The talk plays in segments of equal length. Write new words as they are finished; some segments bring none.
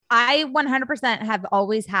I 100% have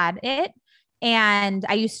always had it. And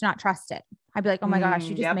I used to not trust it. I'd be like, oh my gosh,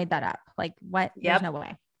 you just made that up. Like what? There's no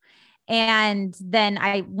way. And then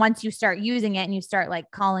once you start using it and you start like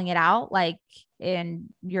calling it out, like, and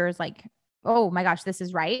yours like, oh my gosh, this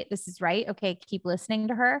is right. This is right. Okay. Keep listening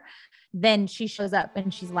to her. Then she shows up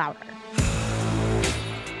and she's louder.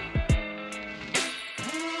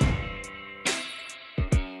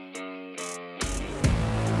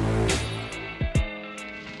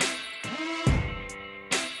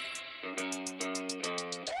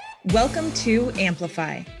 Welcome to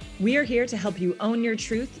Amplify. We are here to help you own your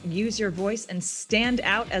truth, use your voice, and stand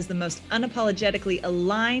out as the most unapologetically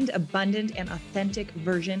aligned, abundant, and authentic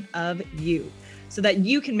version of you so that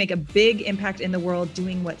you can make a big impact in the world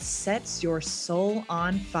doing what sets your soul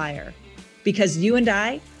on fire. Because you and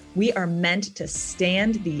I, we are meant to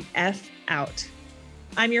stand the F out.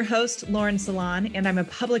 I'm your host, Lauren Salon, and I'm a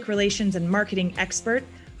public relations and marketing expert,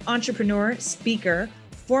 entrepreneur, speaker,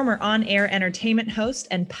 former on-air entertainment host,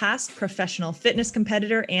 and past professional fitness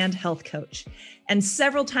competitor and health coach. And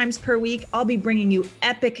several times per week, I'll be bringing you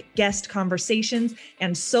epic guest conversations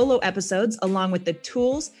and solo episodes along with the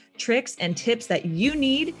tools, tricks, and tips that you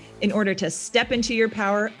need in order to step into your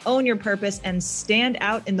power, own your purpose, and stand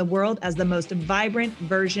out in the world as the most vibrant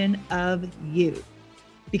version of you.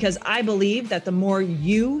 Because I believe that the more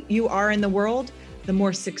you are in the world, the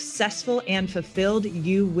more successful and fulfilled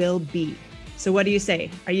you will be. So what do you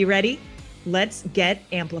say? Are you ready? Let's get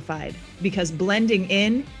amplified because blending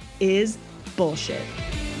in is bullshit.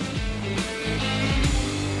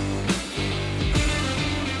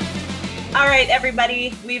 All right,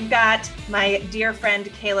 everybody, we've got my dear friend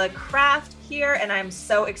Kayla Craft here, and I'm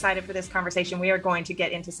so excited for this conversation. We are going to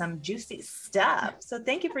get into some juicy stuff. So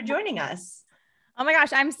thank you for joining us. Oh my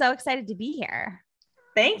gosh, I'm so excited to be here.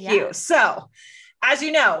 Thank you. So as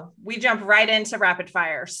you know, we jump right into rapid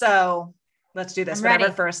fire. So let's do this.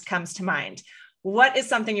 Whatever first comes to mind. What is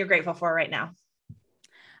something you're grateful for right now?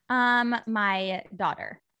 My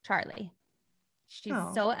daughter, Charlie. She's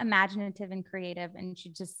so imaginative and creative, and she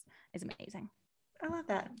just is amazing. I love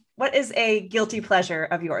that. What is a guilty pleasure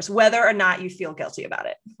of yours, whether or not you feel guilty about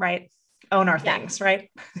it, right? Own our things,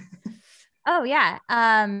 right? Oh yeah.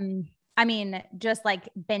 I mean, just like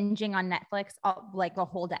binging on Netflix, like a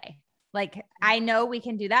whole day. Like, I know we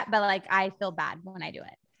can do that, but like, I feel bad when I do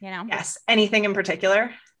it. You know? Yes. Anything in particular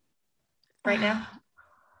right now?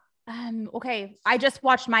 Okay. I just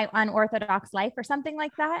watched My Unorthodox Life or something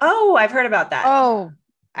like that. Oh, I've heard about that. Oh,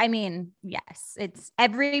 I mean, yes, it's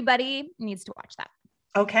everybody needs to watch that.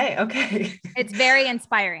 Okay. It's very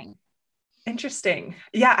inspiring. Interesting.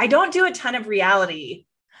 Yeah. I don't do a ton of reality.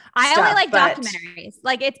 I only like documentaries.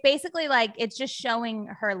 Like, it's basically like, it's just showing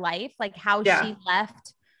her life, like how she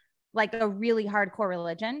left like a really hardcore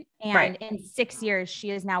religion. And in 6 years, she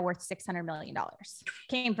is now worth $600 million.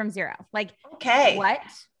 Came from zero. Like, what?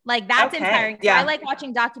 Like, that's inspiring. So I like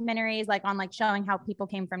watching documentaries, like on like showing how people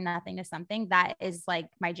came from nothing to something. That is like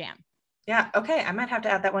my jam. Yeah. Okay. I might have to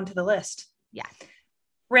add that one to the list. Yeah.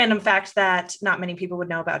 Random fact that not many people would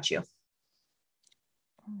know about you.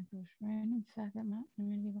 Oh my gosh. Random fact that not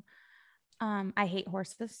many people. I hate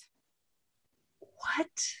horses. What?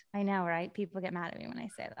 I know, right? People get mad at me when I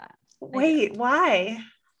say that. Wait, why?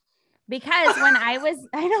 Because when I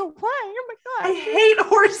know why. Oh my God. I hate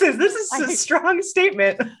horses. This is a strong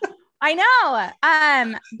statement. I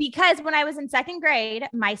know. Because when I was in second grade,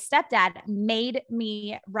 my stepdad made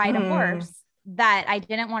me ride a horse that I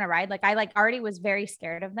didn't want to ride. Like, I like already was very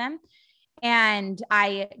scared of them. And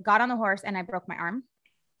I got on the horse and I broke my arm.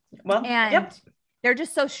 Well, and they're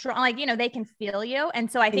just so strong. Like, you know, they can feel you.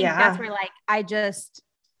 And so I think that's where like,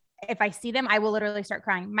 if I see them, I will literally start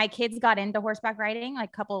crying. My kids got into horseback riding like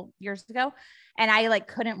a couple years ago and I like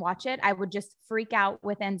couldn't watch it. I would just freak out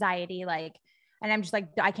with anxiety. Like, and I'm just like,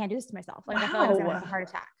 I can't do this to myself. Like, I feel like I'm gonna have a heart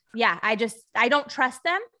attack. Yeah. I don't trust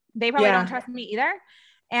them. They probably don't trust me either.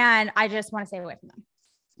 And I just want to stay away from them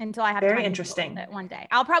until I have very interesting that one day.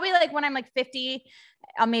 I'll probably like, when I'm like 50,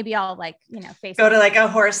 maybe I'll like, you know, go to like a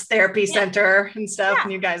horse therapy center and stuff.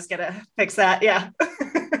 And you guys get to fix that. Yeah.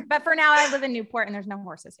 But for now I live in Newport and there's no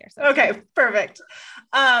horses here. So okay, perfect.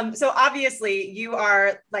 So obviously you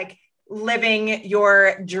are like living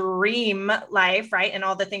your dream life, right? And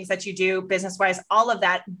all the things that you do business-wise, all of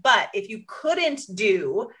that. But if you couldn't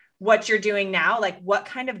do what you're doing now, like what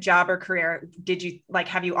kind of job or career did you like,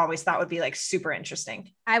 have you always thought would be like super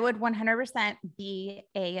interesting? I would 100% be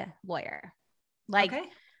a lawyer. Like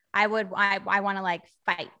I want to like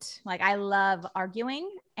fight. Like, I love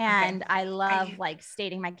arguing and I love like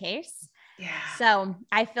stating my case. Yeah. So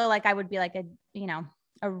I feel like I would be like a, you know,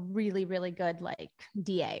 a really, really good like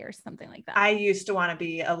DA or something like that. I used to want to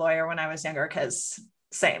be a lawyer when I was younger because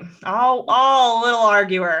same, all little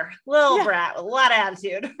arguer, little brat, with a lot of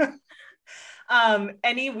attitude.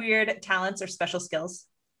 Any weird talents or special skills?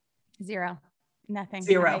 Zero, nothing.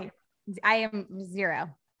 Zero. I am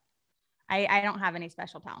zero. I don't have any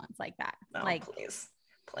special talents like that. Oh, like, please.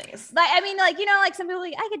 Like, I mean, like, you know, like some people,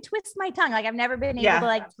 like, I could twist my tongue. Like I've never been able to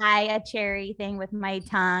like tie a cherry thing with my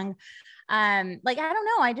tongue. Like, I don't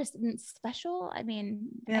know. I just special. I mean,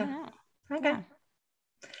 I don't know. Okay. Yeah.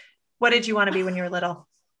 What did you want to be when you were little?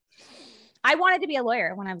 I wanted to be a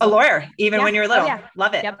lawyer when I was a lawyer, even when you were little. Oh, yeah.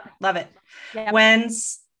 Love it. Yep. Love it. Yep.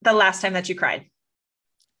 When's the last time that you cried?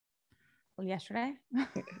 Well, yesterday.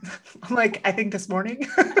 I'm like, I think this morning.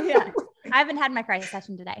 Yeah. I haven't had my cry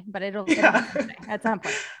session today, but it'll happen today at some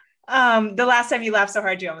point. The last time you laughed so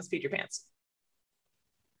hard, you almost peed your pants.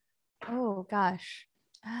 Oh gosh.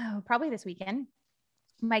 Oh, probably this weekend.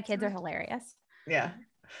 My kids are hilarious. Yeah.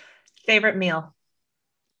 Favorite meal?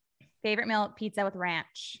 Pizza with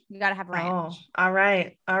ranch. You got to have ranch. Oh, all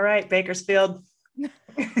right. All right. Bakersfield.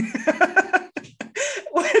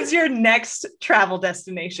 What is your next travel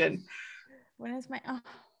destination? When is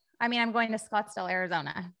I mean, I'm going to Scottsdale,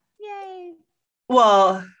 Arizona. Yay.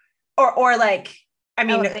 Well, or like, I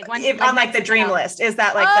mean, if like on like the dream list, is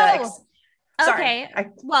that like sorry, okay.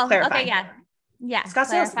 Well, clarify. Okay. Yeah. Yeah.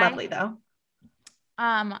 Scottsdale's lovely though.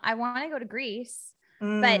 I want to go to Greece.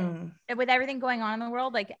 But with everything going on in the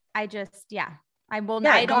world, like I don't want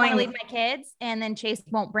to leave my kids, and then Chase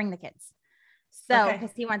won't bring the kids. So,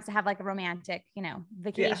 because he wants to have like a romantic,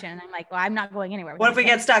 vacation. And I'm like, well, I'm not going anywhere. What if we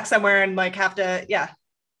get stuck somewhere and like have to,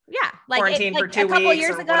 like quarantine for 2 weeks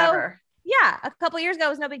or whatever. Yeah. A couple years ago, it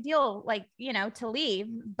was no big deal, like, to leave,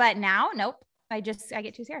 but now, nope. I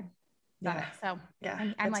get too scared. So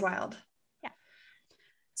yeah, I'm like, wild. Yeah.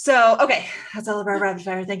 So, okay. That's all of our rapid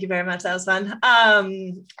fire. Thank you very much. That was fun.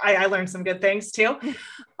 I learned some good things too.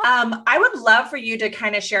 I would love for you to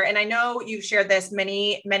kind of share, and I know you've shared this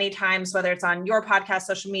many, many times, whether it's on your podcast,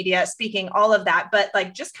 social media, speaking, all of that, but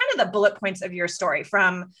like just kind of the bullet points of your story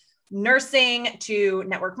from nursing to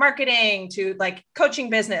network marketing to like coaching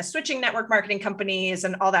business, switching network marketing companies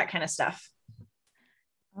and all that kind of stuff.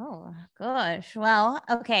 Oh gosh. Well,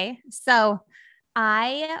 okay. So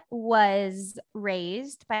I was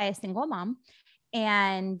raised by a single mom,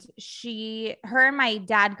 and her and my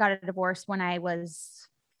dad got a divorce when I was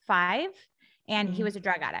 5, and he was a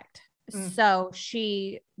drug addict. So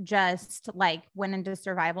she just like went into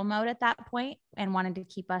survival mode at that point and wanted to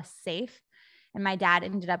keep us safe. And my dad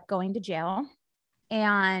ended up going to jail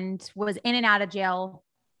and was in and out of jail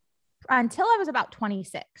until I was about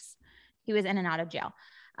 26. He was in and out of jail.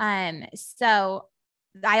 So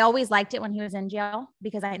I always liked it when he was in jail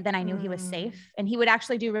because then I knew he was safe, and he would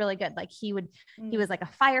actually do really good. Like he was like a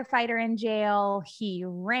firefighter in jail. He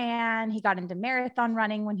got into marathon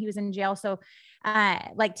running when he was in jail. So,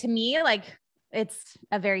 like to me, like it's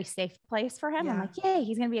a very safe place for him. Yeah. I'm like, yay,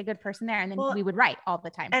 he's going to be a good person there. And then we would write all the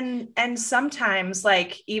time. And sometimes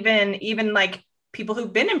like, even like people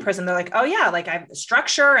who've been in prison, they're like, oh yeah, like I have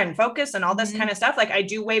structure and focus and all this kind of stuff. Like I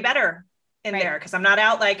do way better in there, 'cause I'm not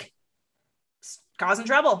out like causing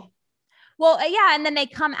trouble. Well, yeah. And then they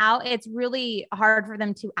come out, it's really hard for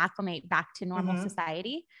them to acclimate back to normal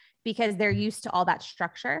society because they're used to all that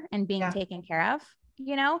structure and being taken care of.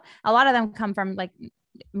 A lot of them come from like,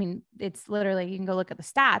 I mean, it's literally, you can go look at the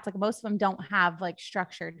stats. Like most of them don't have like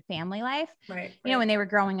structured family life, right. When they were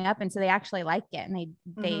growing up. And so they actually like it and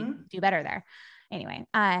they do better there. Anyway,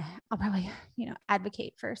 I'll probably,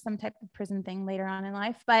 advocate for some type of prison thing later on in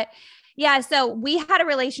life. But yeah, so we had a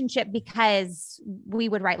relationship because we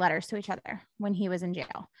would write letters to each other when he was in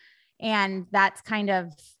jail. And that's kind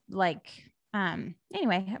of like,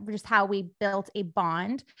 anyway, just how we built a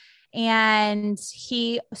bond. And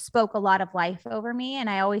he spoke a lot of life over me. And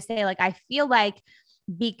I always say, like, I feel like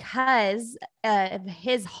because of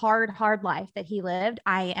his hard life that he lived,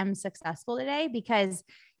 I am successful today because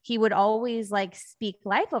he would always like speak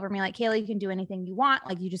life over me. Like, Kayla, you can do anything you want.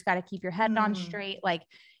 Like, you just got to keep your head on straight. Like,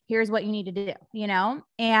 here's what you need to do,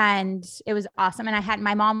 and it was awesome. And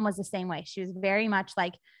my mom was the same way. She was very much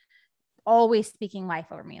like always speaking life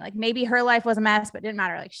over me. Like maybe her life was a mess, but it didn't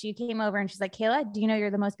matter. Like she came over and she's like, Kayla, do you know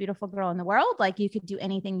you're the most beautiful girl in the world? Like you could do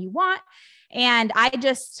anything you want. And I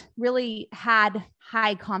just really had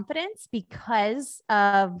high confidence because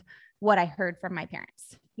of what I heard from my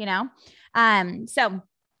parents,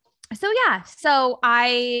 So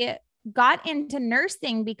I got into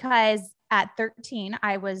nursing because at 13,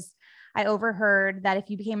 I overheard that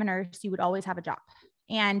if you became a nurse, you would always have a job.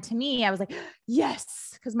 And to me, I was like, yes,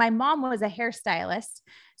 because my mom was a hairstylist.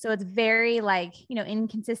 So it's very like,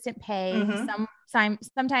 inconsistent pay.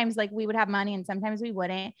 Sometimes like we would have money and sometimes we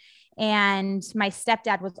wouldn't. And my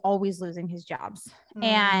stepdad was always losing his jobs.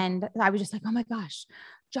 And I was just like, oh my gosh,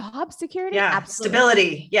 job security. Yeah. Absolutely.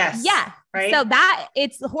 Stability. Yes. Yeah. Right. So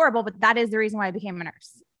it's horrible, but that is the reason why I became a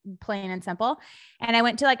nurse, plain and simple. And I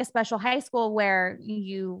went to like a special high school where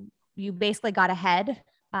you basically got ahead.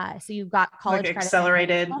 So you got college like credit.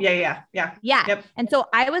 Accelerated. Yeah. Yep. And so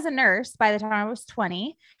I was a nurse by the time I was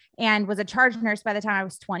 20 and was a charge nurse by the time I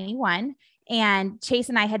was 21. And Chase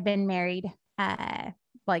and I had been married.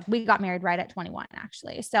 Like we got married right at 21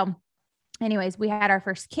 actually. So anyways, we had our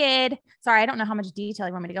first kid. Sorry, I don't know how much detail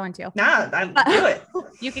you want me to go into. No, I do it.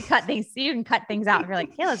 You can cut things out if you're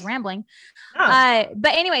like, Kayla's rambling. Oh.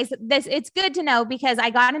 But anyways, it's good to know because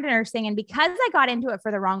I got into nursing, and because I got into it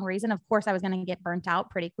for the wrong reason, of course I was going to get burnt out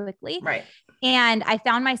pretty quickly. Right. And I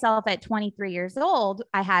found myself at 23 years old.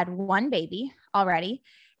 I had one baby already,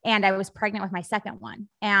 and I was pregnant with my second one.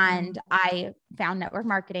 And I found network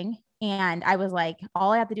marketing. And I was like,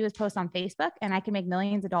 all I have to do is post on Facebook and I can make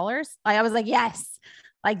millions of dollars. I was like, yes,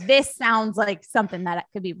 like this sounds like something that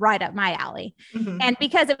could be right up my alley. And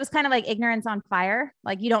because it was kind of like ignorance on fire,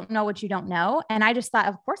 like you don't know what you don't know. And I just thought,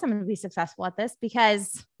 of course I'm going to be successful at this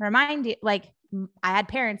because remind you, like I had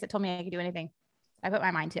parents that told me I could do anything. I put my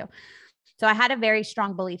mind to. So I had a very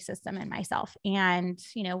strong belief system in myself. And,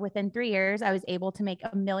 within 3 years, I was able to make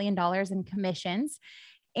 $1 million in commissions.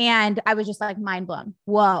 And I was just like mind blown.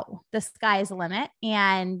 Whoa, the sky's the limit.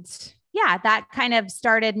 And yeah, that kind of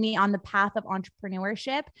started me on the path of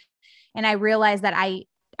entrepreneurship. And I realized that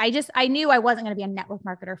I knew I wasn't going to be a network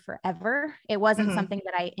marketer forever. It wasn't something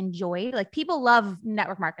that I enjoyed. Like people love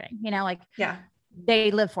network marketing,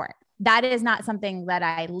 they live for it. That is not something that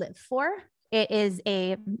I live for. It is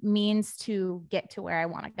a means to get to where I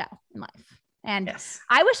want to go in life. And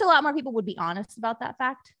I wish a lot more people would be honest about that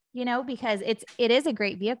fact. Because it is a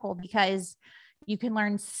great vehicle because you can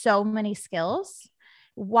learn so many skills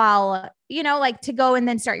while, like to go and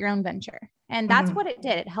then start your own venture. And that's what it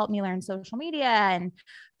did. It helped me learn social media and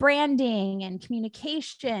branding and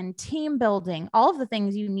communication, team building, all of the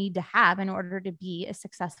things you need to have in order to be a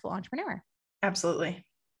successful entrepreneur. Absolutely.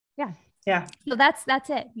 Yeah. Yeah. So that's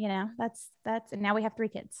it. That's, and now we have 3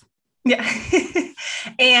 kids. Yeah.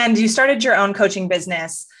 And you started your own coaching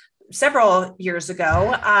business several years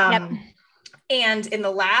ago. And in the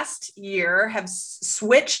last year have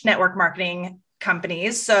switched network marketing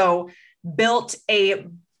companies. So built a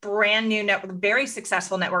brand new very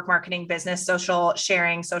successful network marketing business, social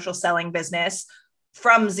sharing, social selling business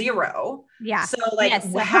from zero. Yeah. So like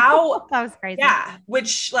how that was crazy. Yeah.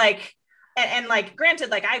 Which like, and like, granted,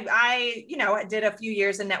 like I did a few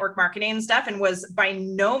years in network marketing and stuff and was by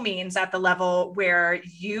no means at the level where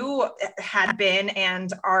you had been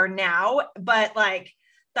and are now, but like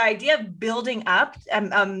the idea of building up a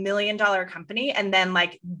 $1 million company and then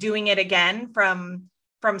like doing it again from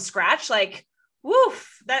scratch, like,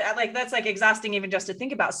 woof, that's like exhausting even just to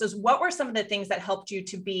think about. So what were some of the things that helped you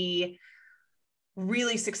to be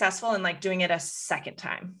really successful in like doing it a second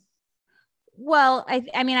time? Well,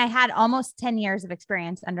 I mean, I had almost 10 years of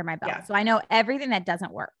experience under my belt. Yeah. So I know everything that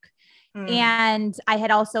doesn't work. And I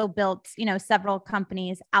had also built, several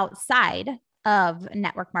companies outside of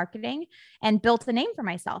network marketing and built a name for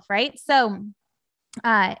myself. Right. So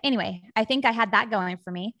anyway, I think I had that going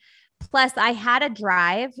for me. Plus I had a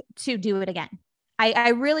drive to do it again. I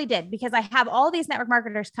really did, because I have all these network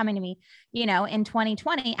marketers coming to me, in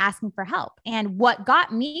 2020 asking for help. And what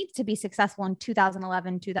got me to be successful in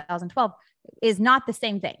 2011, 2012 is not the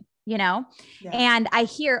same thing, Yeah. And I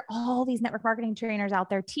hear all these network marketing trainers out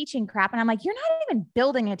there teaching crap. And I'm like, you're not even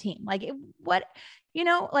building a team. Like what,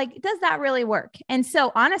 does that really work? And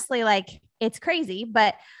so honestly, like it's crazy,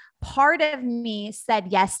 but part of me said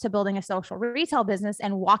yes to building a social retail business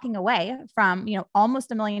and walking away from, almost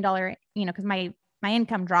 $1 million, cause my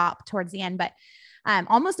income dropped towards the end, but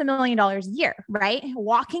almost $1 million a year, right?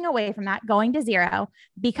 Walking away from that, going to zero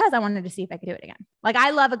because I wanted to see if I could do it again. Like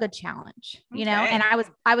I love a good challenge, and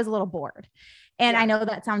I was a little bored. And I know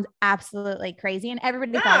that sounds absolutely crazy and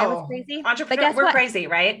everybody thought I was crazy. Entrepreneur, we're crazy,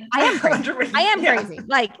 right? I am crazy. I am crazy.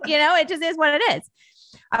 Like, it just is what it is.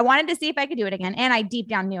 I wanted to see if I could do it again. And I deep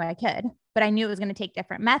down knew I could, but I knew it was going to take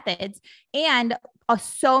different methods. And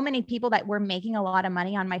so many people that were making a lot of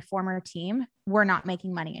money on my former team were not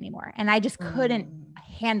making money anymore. And I just couldn't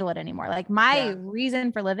handle it anymore. Like my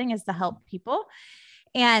reason for living is to help people.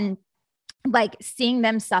 And like seeing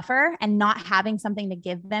them suffer and not having something to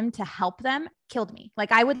give them to help them killed me.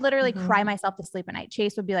 Like I would literally cry myself to sleep at night.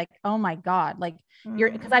 Chase would be like, oh my God, like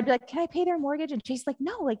cause I'd be like, can I pay their mortgage? And Chase like,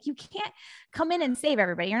 no, like you can't come in and save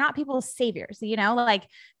everybody. You're not people's saviors, like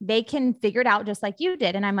they can figure it out just like you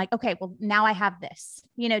did. And I'm like, okay, well now I have this,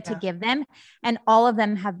 to give them. And all of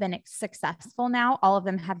them have been successful now. All of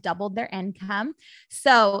them have doubled their income.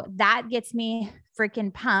 So that gets me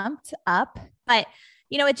freaking pumped up. But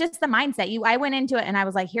it's just the mindset. I went into it and I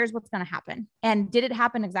was like, here's what's going to happen. And did it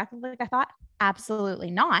happen exactly like I thought?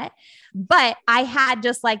 Absolutely not. But I had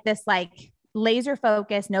just like this, like laser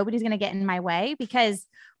focus. Nobody's going to get in my way, because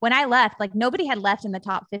when I left, like nobody had left in the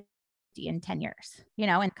top 50 in 10 years, in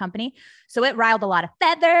the company. So it riled a lot of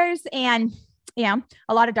feathers and,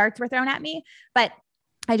 a lot of darts were thrown at me, but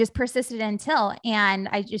I just persisted until, and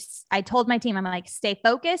I told my team, I'm like, stay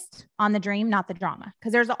focused on the dream, not the drama.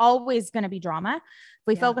 Cause there's always going to be drama. If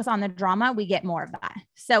we focus on the drama, we get more of that.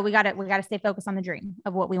 So we got to stay focused on the dream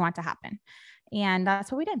of what we want to happen. And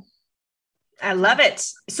that's what we did. I love it.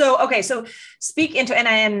 So, okay. So speak into, and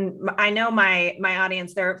I know my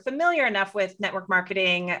audience, they're familiar enough with network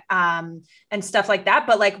marketing, and stuff like that,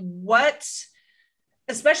 but like what,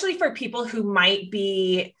 especially for people who might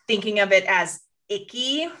be thinking of it as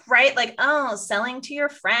icky, right? Like, oh, selling to your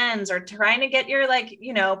friends or trying to get your, like,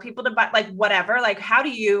 people to buy, like, whatever. Like, how do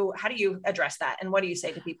you address that? And what do you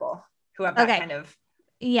say to people who have that kind of,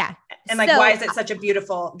 and like, why is it such a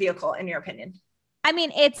beautiful vehicle in your opinion? I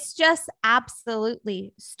mean, it's just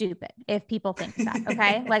absolutely stupid if people think that,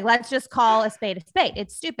 okay? Like, let's just call a spade a spade.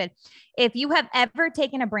 It's stupid. If you have ever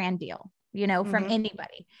taken a brand deal, from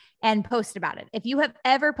anybody and posted about it, if you have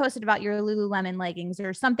ever posted about your Lululemon leggings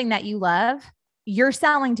or something that you love, you're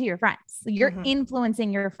selling to your friends. You're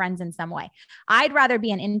influencing your friends in some way. I'd rather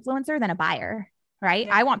be an influencer than a buyer, right?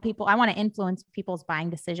 Yeah. I want to influence people's buying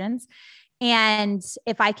decisions. And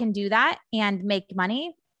if I can do that and make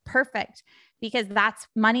money, perfect. Because that's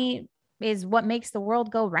money is what makes the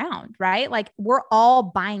world go round, right? Like we're all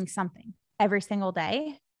buying something every single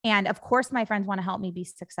day. And of course, my friends want to help me be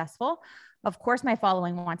successful. Of course, my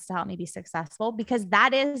following wants to help me be successful, because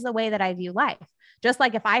that is the way that I view life. Just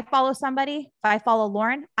like if I follow somebody, if I follow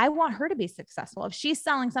Lauren, I want her to be successful. If she's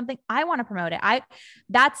selling something, I want to promote it.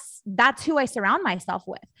 That's who I surround myself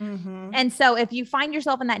with. And so if you find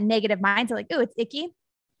yourself in that negative mindset, like, oh, it's icky.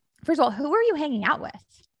 First of all, who are you hanging out with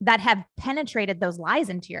that have penetrated those lies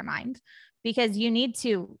into your mind? Because you need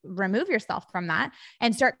to remove yourself from that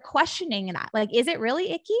and start questioning that. Like, is it really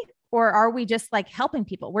icky? Or are we just like helping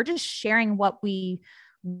people? We're just sharing what we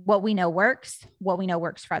know works, what we know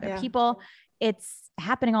works for other people. It's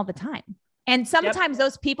happening all the time. And sometimes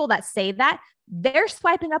those people that say that, they're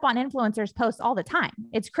swiping up on influencers' posts all the time.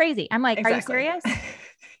 It's crazy. I'm like, are you serious?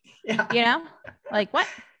 Like what?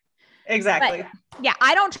 Exactly. But,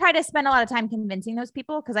 I don't try to spend a lot of time convincing those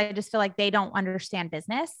people, because I just feel like they don't understand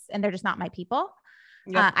business and they're just not my people.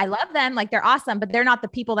 Yep. I love them. Like they're awesome, but they're not the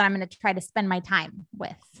people that I'm going to try to spend my time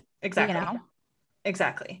with. Exactly.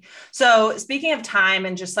 Exactly. So speaking of time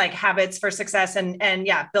and just like habits for success and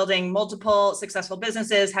building multiple successful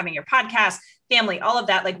businesses, having your podcast, family, all of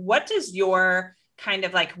that, like what does your kind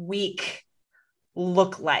of like week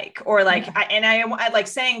look like? Or like, I like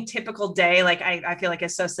saying typical day, like I feel like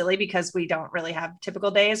it's so silly because we don't really have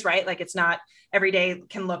typical days, right? Like it's not, every day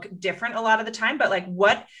can look different a lot of the time, but like,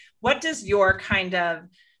 what does your kind of,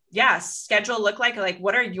 schedule look like? Like,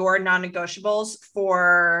 what are your non-negotiables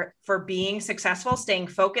for being successful, staying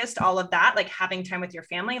focused, all of that, like having time with your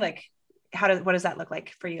family? Like what does that look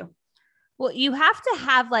like for you? Well, you have to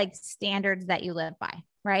have like standards that you live by.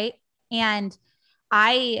 Right. And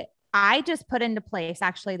I just put into place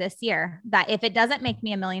actually this year that if it doesn't make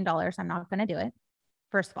me $1 million, I'm not going to do it.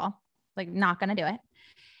 First of all, like not going to do it.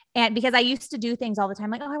 And because I used to do things all the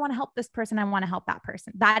time, like, oh, I want to help this person. I want to help that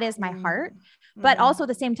person. That is my heart. But also at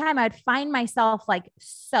the same time, I would find myself like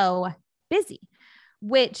so busy,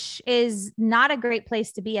 which is not a great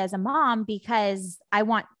place to be as a mom, because I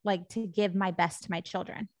want like to give my best to my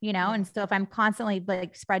children, And so if I'm constantly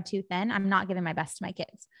like spread too thin, I'm not giving my best to my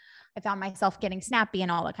kids. I found myself getting snappy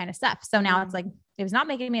and all that kind of stuff. So now it's like, if it's not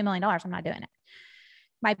making me $1 million, I'm not doing it.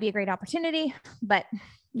 Might be a great opportunity, but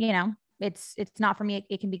it's not for me.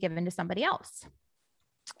 It can be given to somebody else.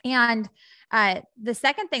 And the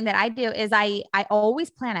second thing that I do is I always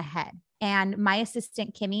plan ahead, and my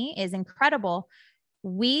assistant, Kimmy, is incredible.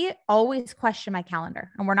 We always question my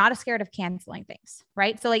calendar, and we're not scared of canceling things.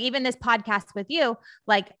 Right. So like even this podcast with you,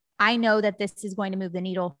 like I know that this is going to move the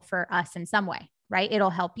needle for us in some way. Right. It'll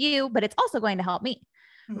help you, but it's also going to help me.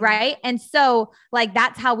 Right. And so like,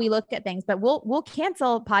 that's how we look at things, but we'll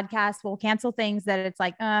cancel podcasts. We'll cancel things that it's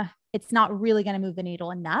like, it's not really going to move the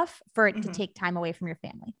needle enough for it to take time away from your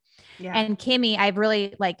family. Yeah. And Kimmy, I've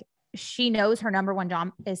really like, she knows her number one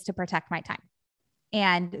job is to protect my time.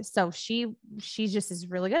 And so she just is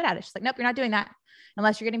really good at it. She's like, nope, you're not doing that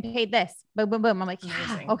unless you're getting paid this. Boom, boom, boom. I'm like,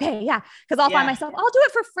 yeah, okay. Yeah. Cause I'll find myself, I'll do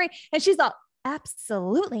it for free. And she's like,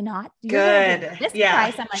 absolutely not. Good.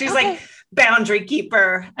 Yeah. Like, she's okay. Like boundary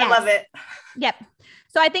keeper. Yes. I love it. Yep.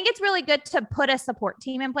 So I think it's really good to put a support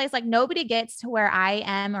team in place. Like nobody gets to where I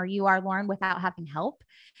am or you are, Lauren, without having help.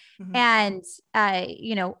 And,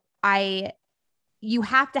 you know, you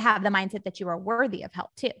have to have the mindset that you are worthy of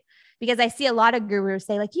help too, because I see a lot of gurus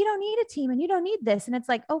say like, you don't need a team and you don't need this. And it's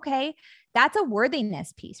like, okay, that's a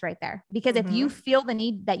worthiness piece right there. Because if you feel the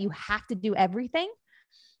need that you have to do everything,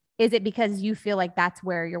 is it because you feel like that's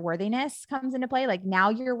where your worthiness comes into play? Like now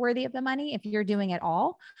you're worthy of the money if you're doing it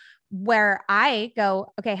all. Where I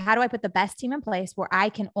go, okay, how do I put the best team in place where I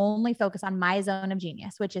can only focus on my zone of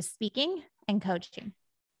genius, which is speaking and coaching,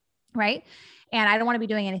 right? And I don't want to be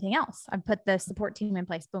doing anything else. I've put the support team in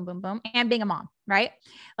place, boom, boom, boom, and being a mom, right?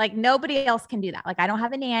 Like nobody else can do that. Like I don't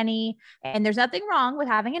have a nanny, and there's nothing wrong with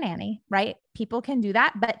having a nanny, right? People can do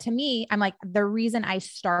that. But to me, I'm like, the reason I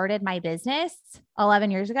started my business 11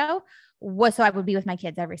 years ago was so I would be with my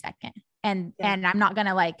kids every second. And I'm not going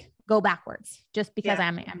to like go backwards just because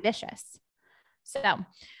I'm ambitious. So,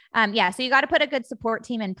 so you got to put a good support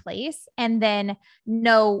team in place and then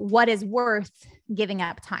know what is worth giving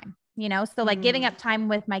up time, you know? So like giving up time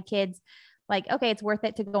with my kids, like, okay, it's worth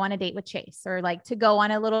it to go on a date with Chase or like to go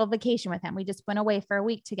on a little vacation with him. We just went away for a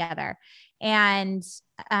week together and,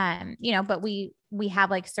 you know, but we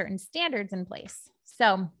have like certain standards in place.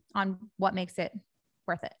 So on what makes it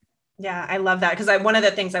worth it. Yeah. I love that. Cause one of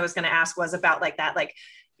the things I was going to ask was about like that, like,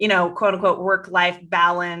 you know, quote unquote, work-life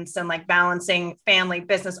balance and like balancing family,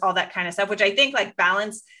 business, all that kind of stuff, which I think like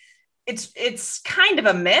balance, it's kind of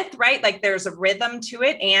a myth, right? Like there's a rhythm to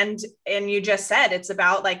it. And you just said, it's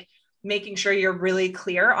about like making sure you're really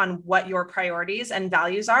clear on what your priorities and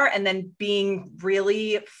values are, and then being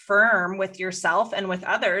really firm with yourself and with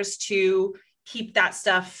others to keep that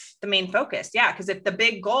stuff the main focus. Yeah. Cause if the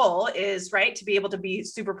big goal is right to be able to be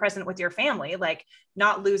super present with your family, like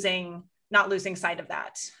not losing sight of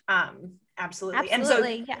that. Absolutely. And so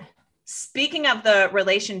speaking of the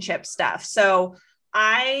relationship stuff, so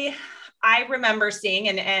I remember seeing,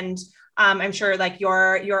 and I'm sure like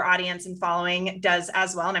your audience and following does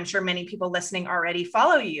as well. And I'm sure many people listening already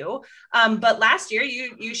follow you. But last year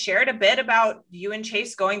you shared a bit about you and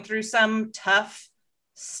Chase going through some tough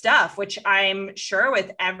stuff, which I'm sure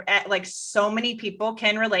with like so many people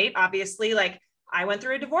can relate. Obviously, like I went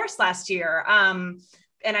through a divorce last year.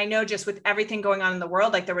 And I know just with everything going on in the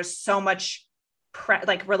world, like there was so much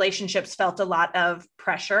like relationships felt a lot of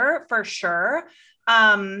pressure for sure.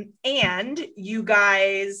 And you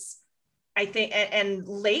guys, I think, and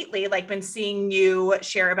lately, like been seeing you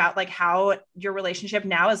share about like how your relationship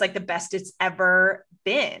now is like the best it's ever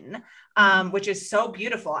been, which is so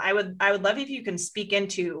beautiful. I would love if you can speak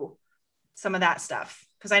into some of that stuff.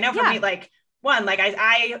 Cause I know for me, like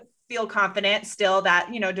I feel confident still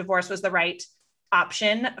that, you know, divorce was the right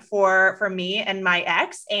option for me and my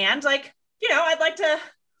ex. And like, you know, I'd like to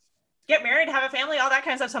get married, have a family, all that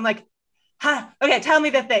kind of stuff. So I'm like, okay, tell me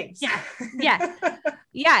the things.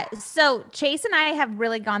 Yeah. So Chase and I have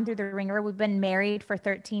really gone through the ringer. We've been married for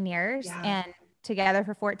 13 years and together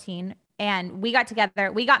for 14. And we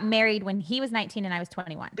got married when he was 19 and I was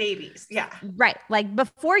 21. Babies. Yeah. Right. Like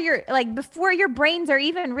before your brains are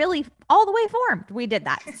even really all the way formed, we did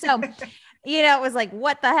that. So, you know, it was like,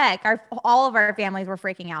 what the heck? All of our families were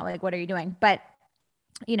freaking out. Like, what are you doing? But,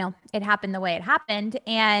 you know, it happened the way it happened.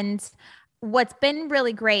 And what's been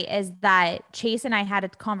really great is that Chase and I had a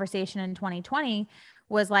conversation in 2020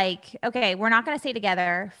 was like, okay, we're not going to stay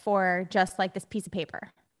together for just like this piece of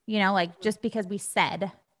paper, you know, like just because we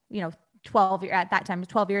said, you know, 12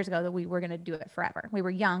 years ago that we were going to do it forever. We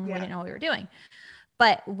were young. We didn't know what we were doing,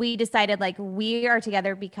 but we decided like we are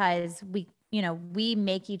together because we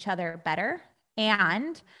make each other better.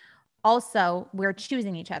 And also we're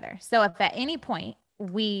choosing each other. So if at any point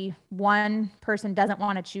one person doesn't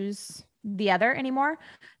want to choose the other anymore,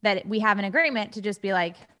 that we have an agreement to just be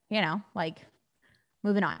like, you know, like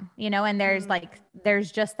moving on, you know, and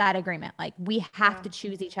there's just that agreement. Like we have to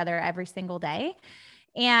choose each other every single day.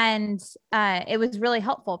 And it was really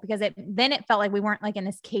helpful because then it felt like we weren't like in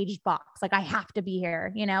this caged box. Like I have to be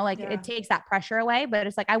here, you know, like it takes that pressure away, but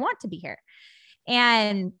it's like, I want to be here.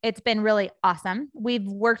 And it's been really awesome. We've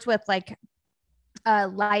worked with like,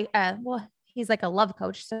 he's like a love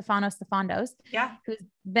coach, Stefano Stefandos. Yeah. Who's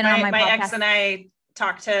been on my podcast. Ex and I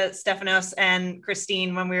talk to Stefanos and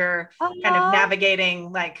Christine when we were kind of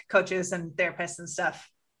navigating like coaches and therapists and stuff.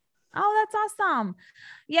 Oh, that's awesome.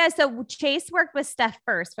 Yeah. So Chase worked with Steph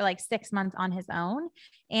first for like 6 months on his own.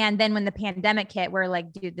 And then when the pandemic hit, we're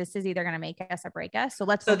like, dude, this is either going to make us or break us. So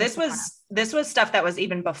this was stuff that was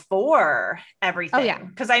even before everything. Oh, yeah.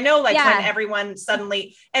 Cause I know like when everyone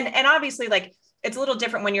suddenly, and obviously like, it's a little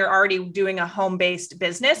different when you're already doing a home-based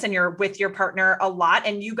business and you're with your partner a lot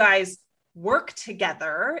and you guys work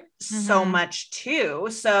together so much too.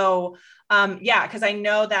 So, cause I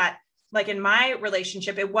know that like in my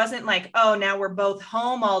relationship, it wasn't like, oh, now we're both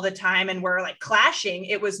home all the time and we're like clashing.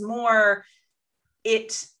 It was more,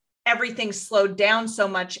 everything slowed down so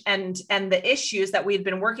much. And the issues that we'd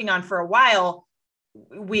been working on for a while,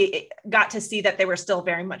 we got to see that they were still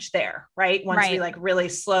very much there. Right. Once we like really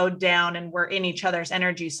slowed down and we're in each other's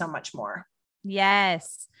energy so much more.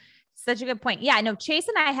 Yes. Such a good point. Yeah. No, Chase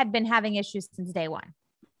and I had been having issues since day one.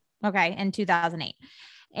 Okay. In 2008.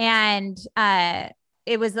 And,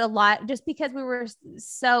 it was a lot just because we were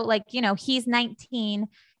so like, you know, he's 19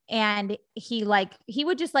 and he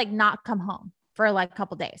would just like not come home for like a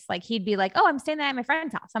couple days. Like he'd be like, oh, I'm staying at my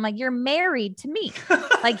friend's house. I'm like, you're married to me.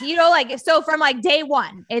 Like, you know, like, so from like day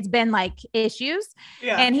one, it's been like issues.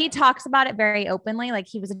 Yeah. And he talks about it very openly. Like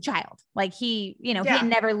he was a child. Like he, you know, he had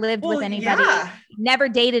never lived with anybody, never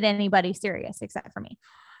dated anybody serious except for me.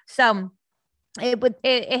 So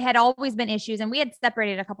it had always been issues, and we had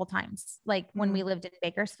separated a couple times, like when we lived in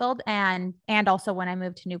Bakersfield and also when I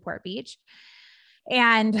moved to Newport Beach.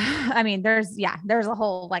 And I mean, there's a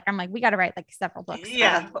whole, like, I'm like, we got to write like several books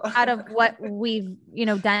out of what we've, you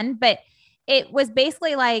know, done. But it was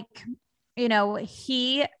basically like, you know,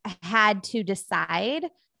 he had to decide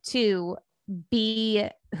to be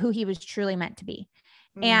who he was truly meant to be.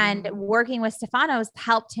 And working with Stefanos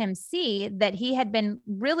helped him see that he had been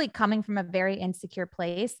really coming from a very insecure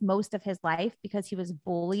place most of his life because he was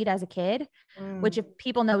bullied as a kid, which if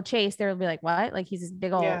people know Chase, they'll be like, what? Like he's this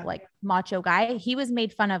big old like macho guy. He was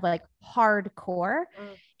made fun of like hardcore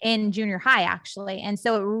in junior high actually. And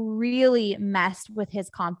so it really messed with his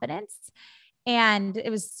confidence and it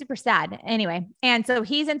was super sad anyway. And so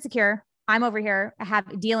he's insecure. I'm over here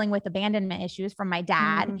dealing with abandonment issues from my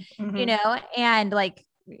dad, you know, and like,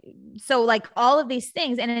 so like all of these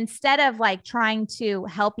things. And instead of like trying to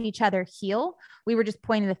help each other heal, we were just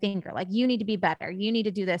pointing the finger, like, you need to be better. You need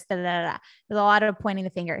to do this. There's a lot of pointing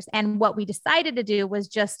the fingers. And what we decided to do was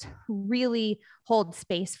just really hold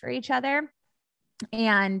space for each other.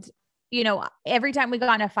 And, you know, every time we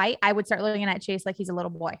got in a fight, I would start looking at Chase like he's a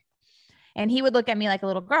little boy and he would look at me like a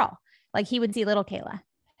little girl. Like he would see little Kayla.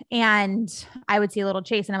 And I would see a little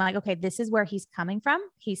Chase and I'm like, okay, this is where he's coming from.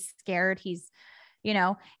 He's scared. He's, you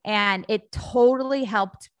know, and it totally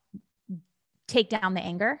helped take down the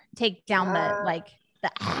anger, take down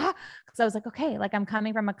cause I was like, okay, like I'm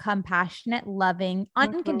coming from a compassionate, loving,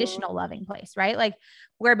 unconditional loving place, right? Like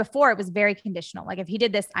where before it was very conditional. Like if he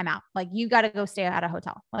did this, I'm out. Like you got to go stay at a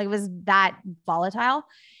hotel. Like it was that volatile.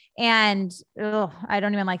 And I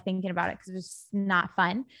don't even like thinking about it because it was not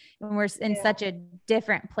fun. And we're in such a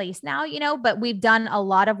different place now, you know, but we've done a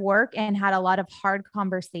lot of work and had a lot of hard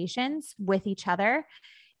conversations with each other.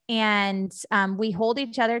 And we hold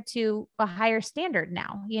each other to a higher standard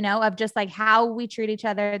now, you know, of just like how we treat each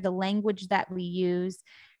other, the language that we use.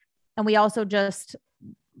 And we also just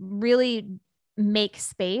really make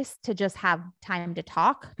space to just have time to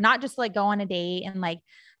talk, not just like go on a date and like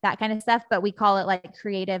that kind of stuff, but we call it like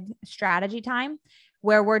creative strategy time,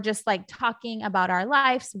 where we're just like talking about our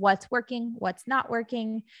lives, what's working, what's not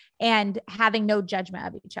working, and having no judgment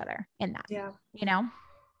of each other in that, you know?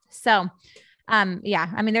 So, I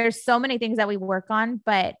mean, there's so many things that we work on,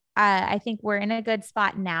 but I think we're in a good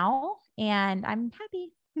spot now and I'm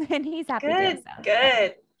happy and he's happy.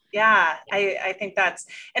 Good. Yeah. I think that's,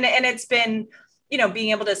 and it's been, you know, being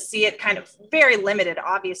able to see it kind of very limited,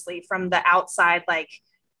 obviously from the outside, like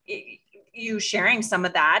you sharing some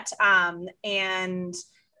of that. And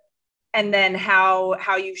then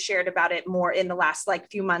how you shared about it more in the last like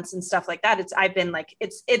few months and stuff like that.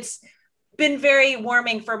 It's been very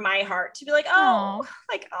warming for my heart to be like, things are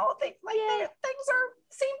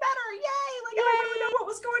seem better. Yay. Like, I don't really know what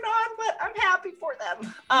was going on, but I'm happy for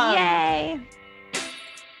them. Yay.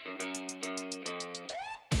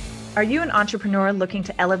 Are you an entrepreneur looking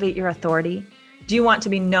to elevate your authority? Do you want to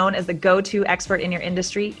be known as the go-to expert in your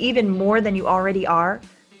industry, even more than you already are?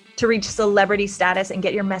 To reach celebrity status and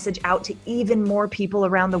get your message out to even more people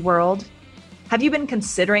around the world? Have you been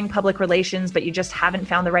considering public relations, but you just haven't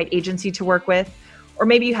found the right agency to work with? Or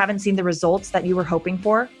maybe you haven't seen the results that you were hoping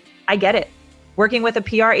for? I get it. Working with a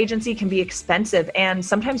PR agency can be expensive and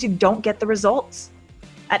sometimes you don't get the results.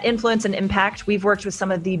 At Influence and Impact, we've worked with some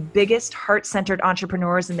of the biggest heart-centered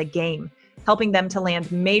entrepreneurs in the game, helping them to land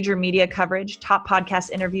major media coverage, top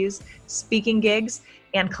podcast interviews, speaking gigs,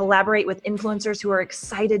 and collaborate with influencers who are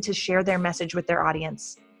excited to share their message with their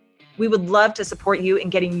audience. We would love to support you in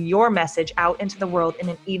getting your message out into the world in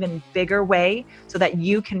an even bigger way so that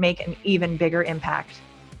you can make an even bigger impact.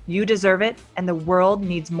 You deserve it, and the world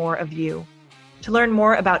needs more of you. To learn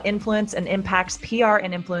more about Influence and Impact's PR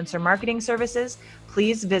and influencer marketing services,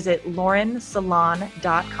 please visit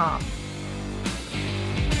laurensalon.com.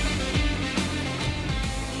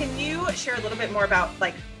 Can you share a little bit more about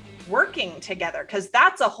like working together? Because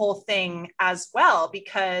that's a whole thing as well,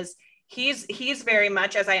 because he's very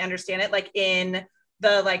much, as I understand it, like in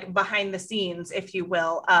the like behind the scenes, if you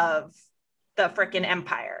will, of the frickin'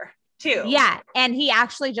 empire too. Yeah. And he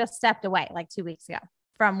actually just stepped away like 2 weeks ago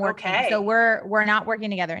from working. Okay. So we're not working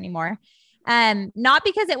together anymore. Not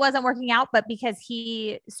because it wasn't working out, but because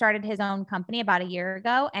he started his own company about a year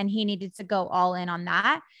ago and he needed to go all in on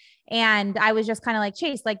that. And I was just kind of like,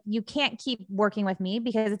 Chase, like you can't keep working with me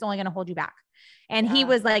because it's only going to hold you back. And he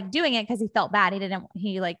was like doing it because he felt bad.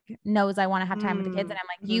 He like knows I want to have time with the kids. And I'm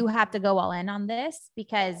like, you have to go all in on this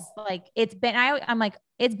because like I'm like,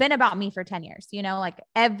 it's been about me for 10 years, you know, like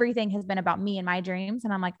everything has been about me and my dreams.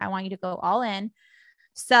 And I'm like, I want you to go all in.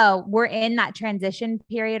 So we're in that transition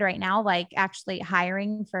period right now, like actually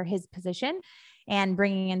hiring for his position and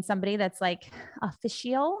bringing in somebody that's like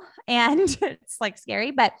official, and it's like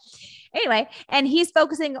scary, but anyway, and he's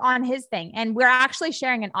focusing on his thing, and we're actually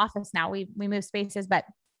sharing an office now. We moved spaces, but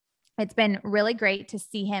it's been really great to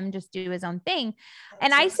see him just do his own thing.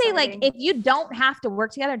 And I say, like, if you don't have to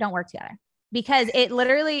work together, don't work together, because it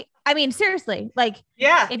literally, I mean, seriously, like,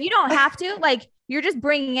 if you don't have to, like, you're just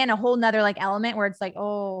bringing in a whole nother like element where it's like,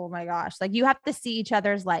 oh my gosh, like you have to see each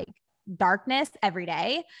other's like darkness every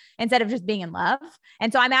day instead of just being in love.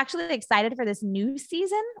 And so I'm actually excited for this new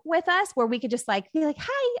season with us where we could just like be like,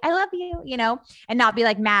 hi, I love you, you know, and not be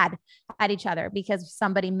like mad at each other because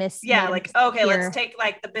somebody missed. Yeah. Like, okay, let's take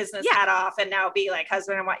like the business hat off and now be like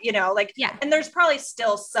husband and wife, you know, like, and there's probably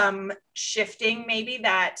still some shifting maybe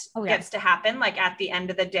that gets to happen like at the end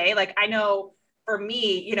of the day. Like I know for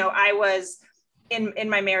me, you know, I was in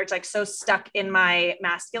my marriage, like so stuck in my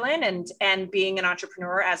masculine and being an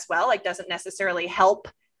entrepreneur as well, like doesn't necessarily help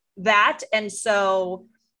that. And so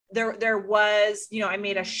there was, you know, I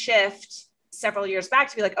made a shift several years back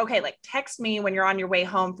to be like, okay, like text me when you're on your way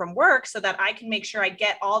home from work so that I can make sure I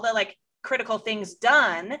get all the like critical things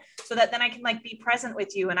done so that then I can like be present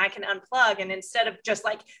with you and I can unplug. And instead of just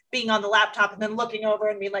like being on the laptop and then looking over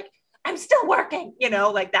and being like, I'm still working, you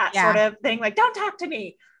know, like that sort of thing, like, don't talk to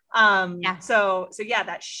me. So yeah,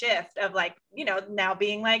 that shift of like, you know, now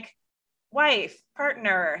being like wife,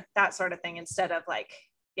 partner, that sort of thing, instead of like,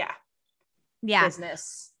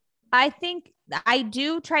 business. I think I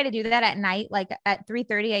do try to do that at night. Like at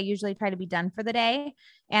 3:30, I usually try to be done for the day.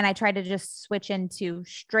 And I try to just switch into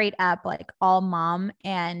straight up, like all mom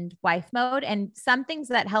and wife mode. And some things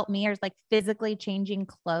that help me are like physically changing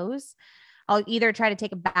clothes. I'll either try to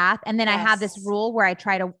take a bath, and then I have this rule where I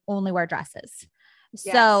try to only wear dresses.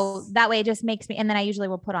 So that way it just makes me, and then I usually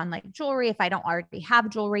will put on like jewelry if I don't already have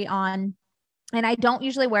jewelry on. And I don't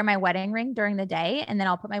usually wear my wedding ring during the day. And then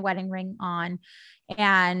I'll put my wedding ring on.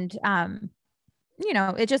 And, you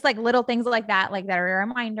know, it's just like little things like that are a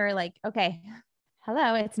reminder, like, okay,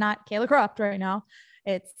 hello, it's not Kayla Croft right now.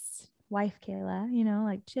 It's wife Kayla, you know,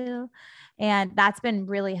 like chill. And that's been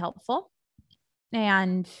really helpful.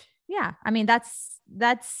 And yeah, I mean, that's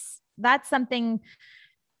something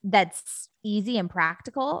that's easy and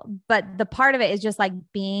practical, but the part of it is just like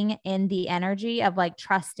being in the energy of like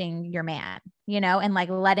trusting your man, you know, and like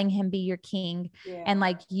letting him be your king and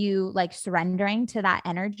like you like surrendering to that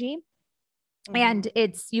energy. And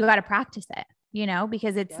you got to practice it, you know,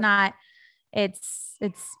 because it's not, it's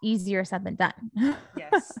easier said than done.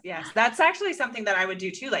 Yes. That's actually something that I would do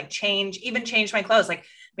too. Like change my clothes, like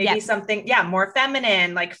maybe something, more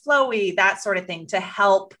feminine, like flowy, that sort of thing to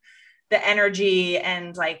help the energy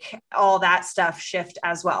and like all that stuff shift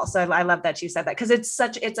as well. So I love that you said that, because it's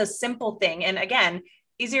a simple thing. And again,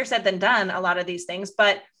 easier said than done, a lot of these things,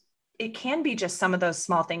 but it can be just some of those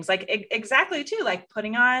small things, like exactly too, like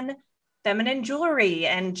putting on feminine jewelry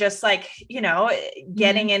and just like, you know,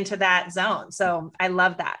 getting into that zone. So I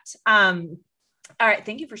love that. All right.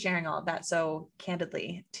 Thank you for sharing all of that so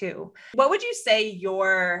candidly too. What would you say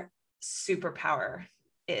your superpower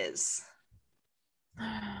is?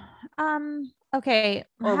 Okay.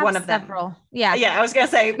 Or one of several. them. Yeah. Yeah. I was going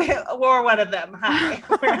to say, or one of them. Hi.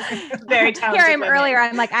 Very talented. Here I am earlier.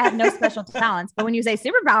 I'm like, I have no special talents, but when you say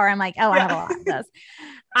superpower, I'm like, oh, I have a lot of those.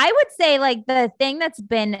 I would say like the thing that's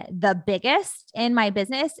been the biggest in my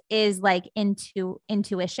business is like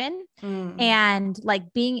intuition and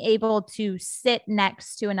like being able to sit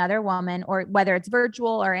next to another woman, or whether it's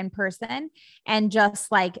virtual or in person, and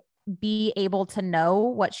just like be able to know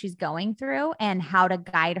what she's going through and how to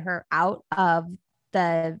guide her out of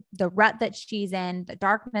the rut that she's in, the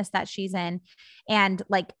darkness that she's in. And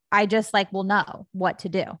like, I just like will know what to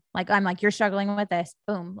do. Like, I'm like, you're struggling with this.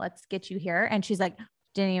 Boom, let's get you here. And she's like,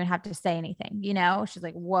 didn't even have to say anything, you know? She's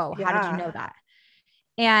like, whoa, how did you know that?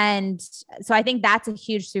 And so I think that's a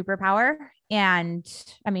huge superpower. And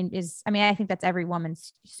I think that's every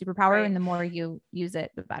woman's superpower. Right. And the more you use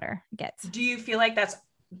it, the better it gets. Do you feel like that's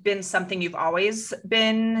been something you've always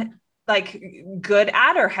been like good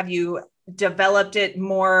at, or have you developed it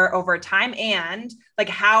more over time? And like,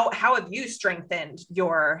 how have you strengthened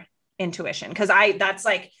your intuition? Cause I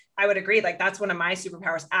would agree. Like that's one of my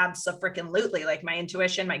superpowers. Abso-freaking-lutely. Like my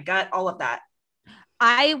intuition, my gut, all of that.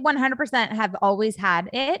 I 100% have always had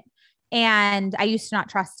it. And I used to not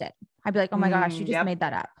trust it. I'd be like, oh my gosh, you just made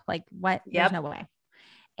that up. Like what? There's no way.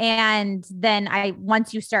 And then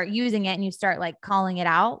once you start using it and you start like calling it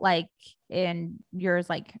out, like, and yours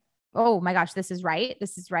like, oh my gosh, this is right.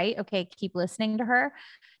 This is right. Okay. Keep listening to her.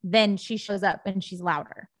 Then she shows up and she's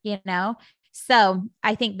louder, you know? So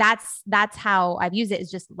I think that's how I've used it, is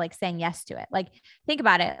just like saying yes to it. Like, think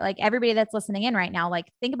about it. Like everybody that's listening in right now, like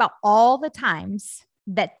think about all the times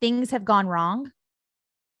that things have gone wrong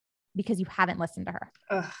because you haven't listened to her.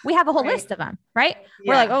 We have a whole list of them, right? Yeah.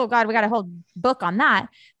 We're like, oh God, we got a whole book on that.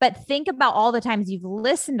 But think about all the times you've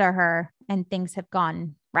listened to her and things have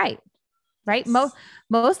gone right. Right. Yes.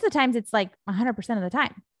 Most of the times it's like 100% of the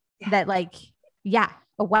time that like,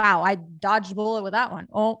 oh, wow, I dodged a bullet with that one.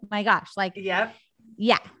 Oh my gosh. Like, yeah.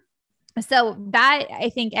 So that, I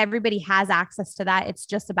think everybody has access to that. It's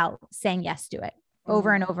just about saying yes to it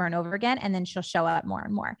over and over and over again. And then she'll show up more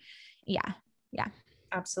and more. Yeah. Yeah.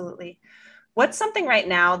 Absolutely. What's something right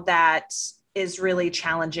now that is really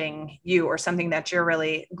challenging you, or something that you're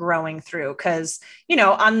really growing through? Cause you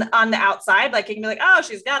know, on the outside, like you can be like, oh,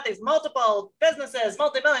 she's got these multiple businesses,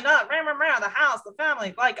 multi-million-dollar, the house, the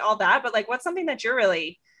family, like all that. But like, what's something that you're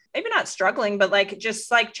really maybe not struggling, but like,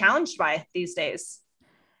 just like challenged by these days?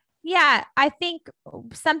 Yeah. I think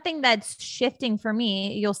something that's shifting for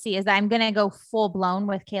me, you'll see, is I'm going to go full blown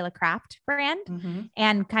with Kayla Craft brand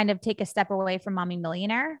and kind of take a step away from Mommy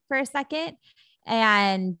Millionaire for a second.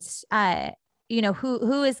 And, you know,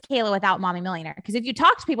 who is Kayla without Mommy Millionaire? Because if you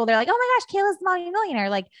talk to people, they're like, oh my gosh, Kayla's the Mommy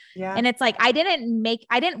Millionaire. Like, and it's like, I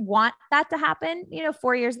didn't want that to happen, you know,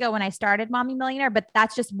 4 years ago when I started Mommy Millionaire, but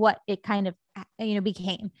that's just what it kind of, you know,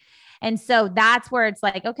 became. And so that's where it's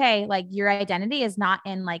like, okay, like your identity is not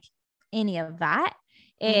in like any of that.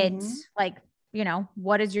 It's like, you know,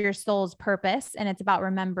 what is your soul's purpose? And it's about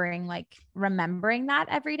remembering that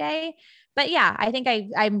every day. But yeah, I think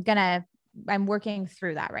I'm working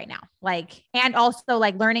through that right now. Like, and also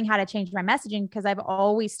like learning how to change my messaging, because I've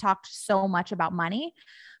always talked so much about money,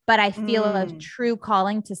 but I feel a true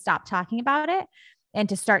calling to stop talking about it and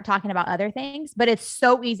to start talking about other things. But it's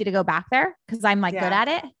so easy to go back there because I'm like good at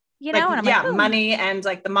it, you know? Like, and I'm like, money and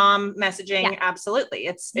like the mom messaging. Absolutely.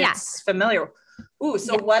 It's familiar. Ooh,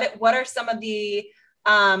 so what are some of the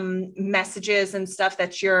messages and stuff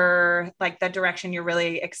that you're like, that direction you're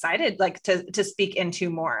really excited like to speak into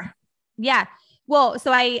more? Yeah. Well,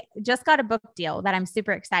 so I just got a book deal that I'm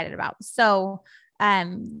super excited about. So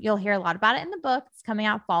you'll hear a lot about it in the book. It's coming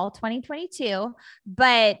out fall 2022.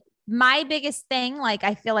 But my biggest thing, like,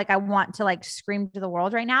 I feel like I want to like scream to the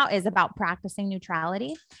world right now, is about practicing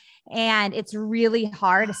neutrality. And it's really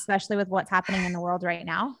hard, especially with what's happening in the world right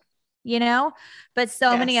now, you know, but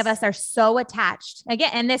so many of us are so attached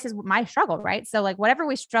again. And this is my struggle, right? So like whatever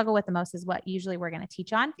we struggle with the most is what usually we're going to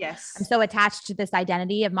teach on. Yes. I'm so attached to this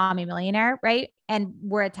identity of Mommy Millionaire. Right. And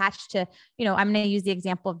we're attached to, you know, I'm going to use the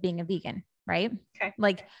example of being a vegan, right? Okay.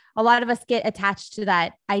 Like a lot of us get attached to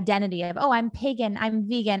that identity of, oh, I'm pagan, I'm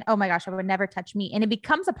vegan. Oh my gosh, I would never touch meat. And it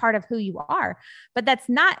becomes a part of who you are, but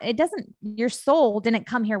your soul didn't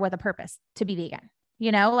come here with a purpose to be vegan.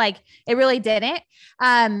 You know, like it really didn't.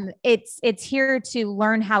 It's here to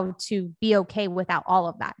learn how to be okay without all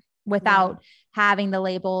of that, without having the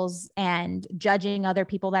labels and judging other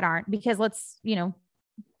people that aren't, because I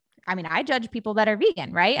judge people that are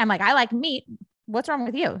vegan, right? I'm like, I like meat. What's wrong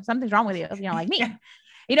with you? Something's wrong with you if you don't like meat.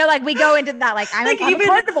 like we go into that, like I'm like a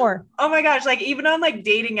carnivore. Oh my gosh. Like even on like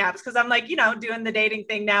dating apps, cause I'm like, doing the dating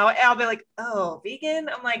thing now. I'll be like, oh, vegan.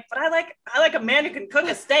 I'm like, but I like a man who can cook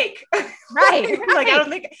a steak. Right. Like, I don't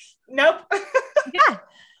think, nope. Yeah.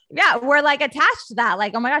 Yeah. We're like attached to that.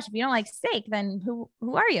 Like, oh my gosh, if you don't like steak, then who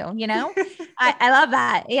are you? I love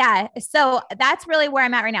that. Yeah. So that's really where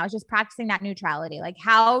I'm at right now, is just practicing that neutrality. Like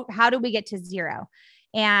how do we get to zero?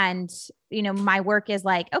 And, my work is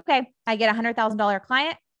like, okay, I get $100,000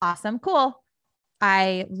 client. Awesome. Cool.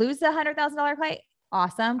 I lose the $100,000 client.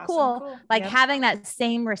 Awesome. Cool. Like having that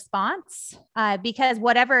same response, because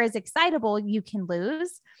whatever is excitable, you can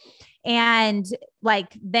lose. And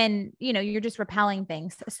like, then, you're just repelling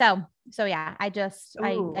things. So yeah, I get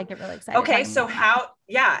really excited. Okay. So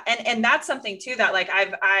and that's something too, that like,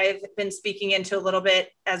 I've been speaking into a little bit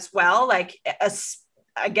as well, like,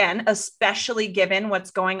 again, especially given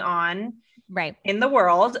what's going on right in the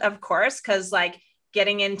world, of course, because like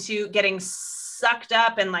getting sucked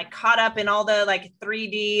up and like caught up in all the like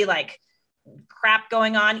 3D like crap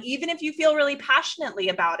going on, even if you feel really passionately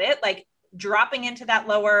about it, like dropping into that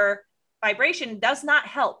lower vibration does not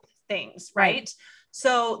help things, right?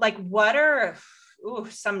 So like, what are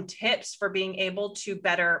some tips for being able to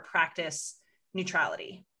better practice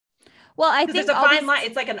neutrality? Well, I think there's a fine line.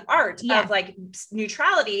 It's like an art of like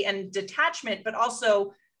neutrality and detachment, but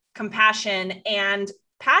also compassion and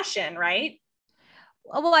passion, right?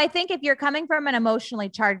 Well, I think if you're coming from an emotionally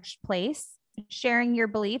charged place, sharing your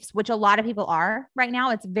beliefs, which a lot of people are right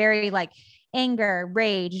now, it's very like anger,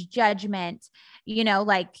 rage, judgment,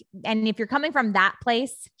 and if you're coming from that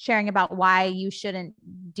place, sharing about why you shouldn't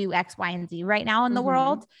do X, Y, and Z right now in the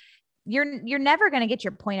world, you're never going to get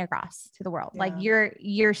your point across to the world. Yeah. Like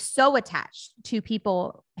you're so attached to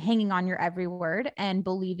people hanging on your every word and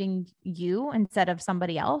believing you instead of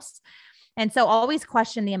somebody else. And so always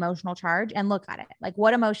question the emotional charge and look at it. Like,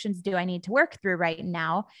 what emotions do I need to work through right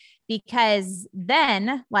now? Because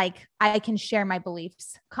then like I can share my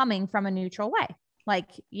beliefs coming from a neutral way. Like,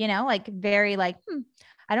 like very like,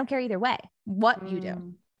 I don't care either way what you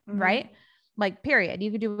do. Right. Like, period.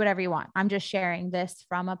 You can do whatever you want. I'm just sharing this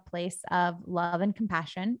from a place of love and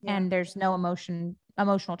compassion, and there's no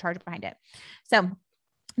emotional charge behind it. So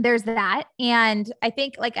there's that. And I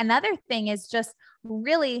think like another thing is just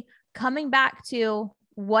really coming back to,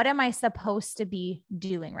 what am I supposed to be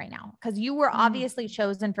doing right now? Because you were obviously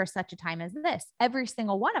chosen for such a time as this. Every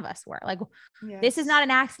single one of us were like, this is not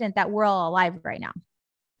an accident that we're all alive right now.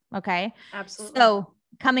 Okay. Absolutely. So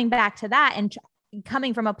coming back to that and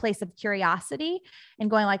coming from a place of curiosity and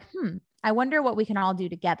going like, I wonder what we can all do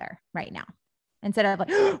together right now. Instead of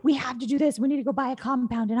like, we have to do this. We need to go buy a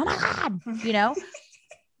compound. And oh my God,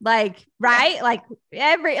 like, right. Like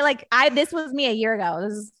this was me a year ago.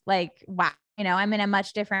 This is like, wow. I'm in a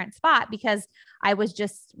much different spot because I was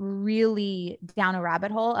just really down a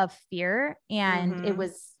rabbit hole of fear, and it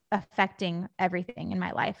was affecting everything in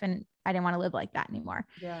my life. And I didn't want to live like that anymore.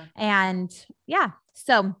 Yeah. And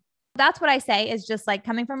so that's what I say, is just like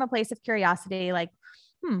coming from a place of curiosity, like,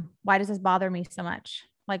 why does this bother me so much?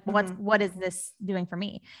 Like, what is this doing for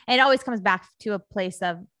me? And it always comes back to a place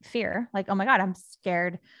of fear. Like, oh my God, I'm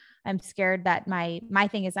scared. I'm scared that my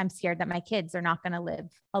thing is, I'm scared that my kids are not going to live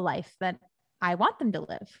a life that I want them to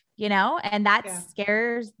live, and that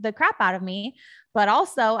scares the crap out of me. But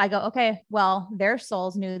also I go, okay, well, their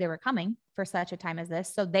souls knew they were coming for such a time as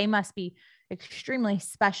this. So they must be extremely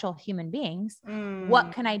special human beings.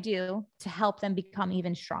 What can I do to help them become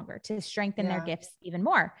even stronger, to strengthen their gifts even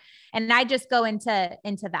more? And I just go into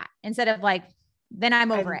that instead of like, then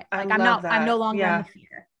I'm over it. Like I'm no longer in the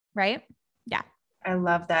fear. Right. Yeah. I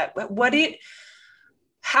love that.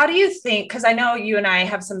 How do you think, because I know you and I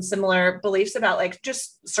have some similar beliefs about like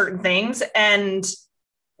just certain things, and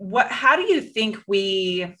how do you think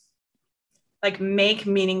we like make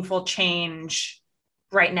meaningful change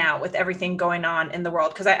right now with everything going on in the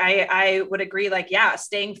world? Because I would agree, like,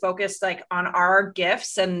 staying focused like on our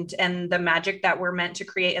gifts and the magic that we're meant to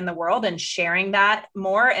create in the world, and sharing that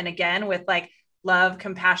more. And again, with like love,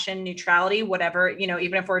 compassion, neutrality, whatever,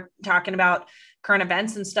 even if we're talking about current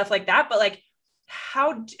events and stuff like that, but like,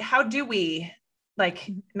 how do we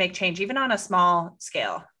like make change even on a small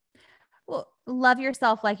scale? Well, love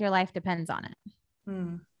yourself like your life depends on it.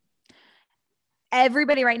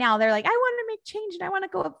 Everybody right now, they're like, I want to make change and I want to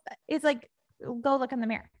go up. It's like, go look in the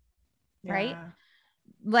mirror, right?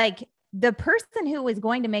 Like the person who is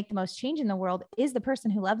going to make the most change in the world is the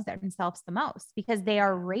person who loves themselves the most, because they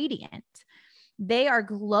are radiant. They are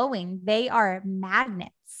glowing. They are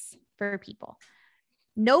magnets for people.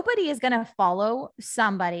 Nobody is going to follow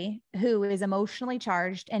somebody who is emotionally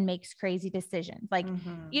charged and makes crazy decisions. Like,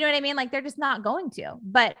 you know what I mean? Like they're just not going to,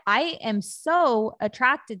 but I am so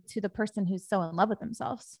attracted to the person who's so in love with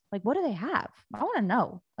themselves. Like, what do they have? I want to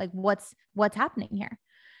know like what's happening here.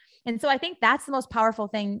 And so I think that's the most powerful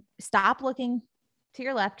thing. Stop looking to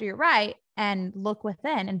your left or your right and look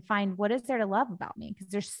within and find what is there to love about me?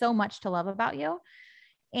 Because there's so much to love about you.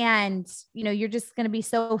 And, you know, you're just going to be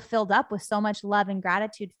so filled up with so much love and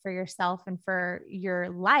gratitude for yourself and for your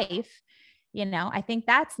life. You know, I think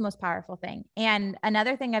that's the most powerful thing. And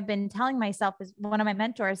another thing I've been telling myself is one of my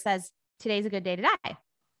mentors says, today's a good day to die,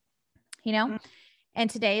 you know, and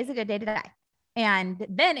today is a good day to die. And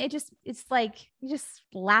then it's like, you just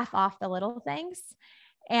laugh off the little things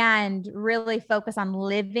and really focus on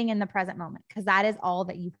living in the present moment. Cause that is all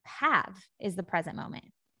that you have is the present moment.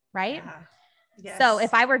 Right. Yeah. Yes. So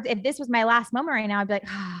if this was my last moment right now, I'd be like,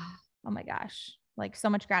 oh my gosh, like so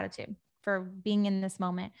much gratitude for being in this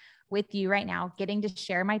moment with you right now, getting to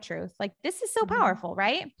share my truth. Like this is so powerful.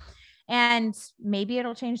 Right. And maybe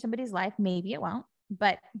it'll change somebody's life. Maybe it won't,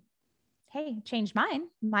 but hey, changed mine.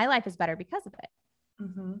 My life is better because of it.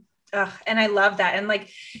 And I love that.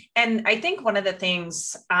 And I think one of the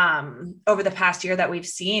things, over the past year that we've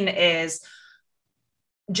seen is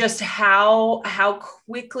just how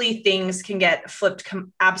quickly things can get flipped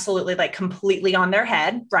absolutely like completely on their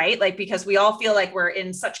head, right? Like, because we all feel like we're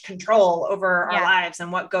in such control over our lives and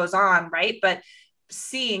what goes on, right? But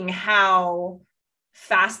seeing how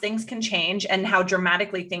fast things can change and how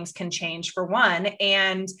dramatically things can change for one.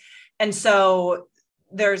 And so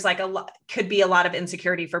there's like could be a lot of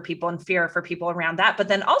insecurity for people and fear for people around that, but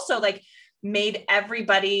then also like made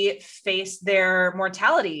everybody face their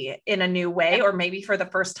mortality in a new way, or maybe for the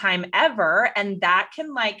first time ever. And that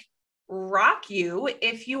can like rock you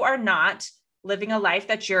if you are not living a life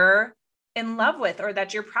that you're in love with, or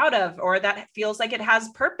that you're proud of, or that feels like it has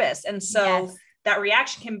purpose. And so that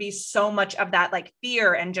reaction can be so much of that, like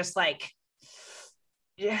fear and just like,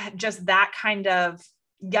 just that kind of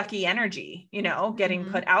yucky energy, you know, getting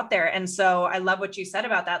put out there. And so I love what you said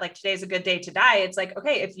about that. Like, today's a good day to die. It's like,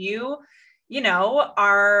 okay, if you know,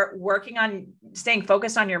 are working on staying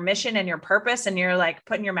focused on your mission and your purpose, and you're like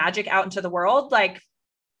putting your magic out into the world, like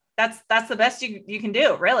that's the best you can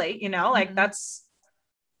do, really, you know, like that's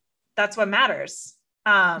what matters.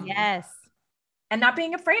 Yes. And not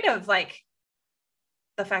being afraid of like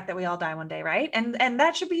the fact that we all die one day. Right. And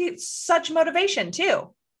that should be such motivation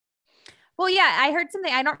too. Well, yeah, I heard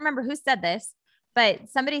something. I don't remember who said this, but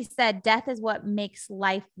somebody said death is what makes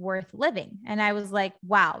life worth living. And I was like,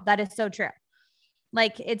 wow, that is so true.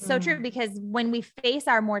 Like, it's so true, because when we face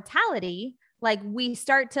our mortality, like we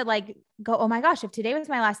start to like go, oh my gosh, if today was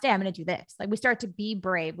my last day, I'm going to do this. Like we start to be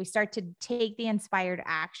brave. We start to take the inspired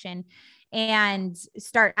action and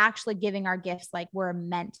start actually giving our gifts like we're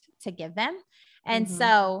meant to give them. And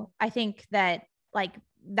so I think that like,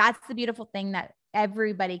 that's the beautiful thing that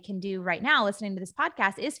everybody can do right now, listening to this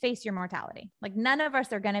podcast, is face your mortality. Like none of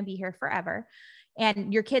us are going to be here forever,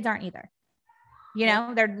 and your kids aren't either. You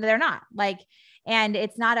know, they're not like, and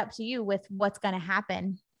it's not up to you with what's going to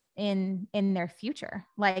happen in their future.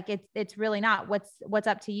 Like it's really not. What's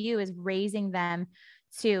up to you is raising them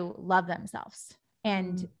to love themselves.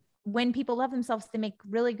 And when people love themselves, they make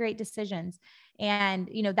really great decisions. And,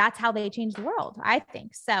 you know, that's how they change the world, I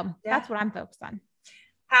think. So that's what I'm focused on.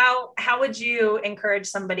 How would you encourage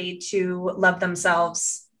somebody to love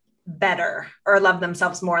themselves better or love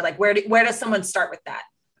themselves more? Like where does someone start with that?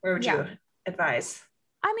 Where would you advise?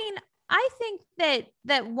 I mean, I think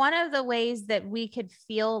that one of the ways that we could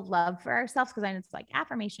feel love for ourselves, because I know it's like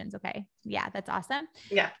affirmations. Okay. Yeah. That's awesome.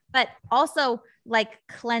 Yeah. But also like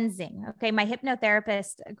cleansing. Okay. My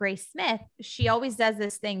hypnotherapist, Grace Smith, she always does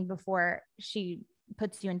this thing before she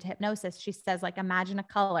puts you into hypnosis. She says, like, imagine a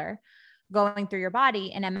color going through your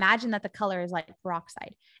body, and imagine that the color is like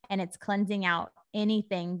peroxide, and it's cleansing out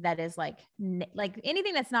anything that is like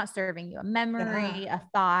anything that's not serving you, a memory, a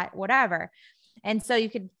thought, whatever. And so you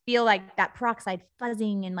could feel like that peroxide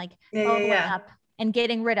fuzzing and like bubbling up and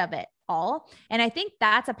getting rid of it all. And I think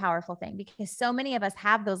that's a powerful thing, because so many of us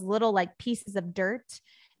have those little like pieces of dirt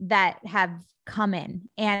that have come in,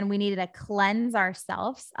 and we needed to cleanse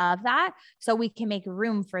ourselves of that so we can make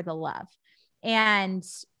room for the love. And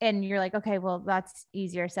you're like, okay, well, that's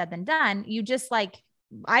easier said than done. You just like,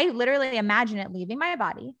 I literally imagine it leaving my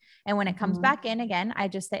body. And when it comes back in again, I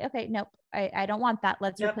just say, okay, nope, I don't want that.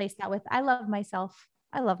 Let's replace that with, I love myself.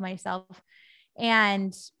 I love myself.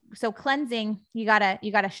 And so cleansing, you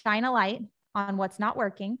gotta shine a light on what's not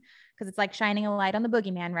working, because it's like shining a light on the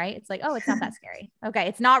boogeyman, right? It's like, oh, it's not that scary. Okay.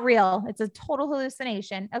 It's not real. It's a total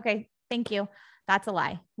hallucination. Okay. Thank you. that's a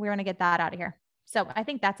lie. We want to get that out of here. So I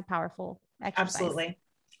think that's a powerful exercise. Absolutely.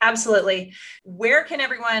 Absolutely. Where can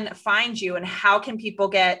everyone find you, and how can people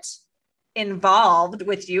get involved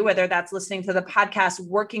with you, whether that's listening to the podcast,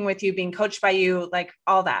 working with you, being coached by you, like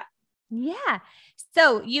all that? Yeah.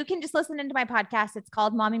 So you can just listen into my podcast. It's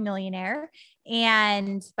called Mommy Millionaire,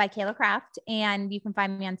 and by Kayla Craft. And you can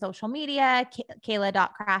find me on social media,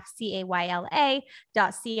 Kayla.craft,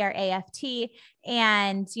 CAYLA.CRAFT,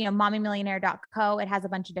 and, mommymillionaire.co. It has a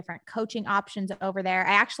bunch of different coaching options over there.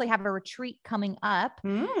 I actually have a retreat coming up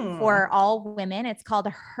for all women. It's called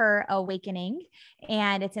Her Awakening,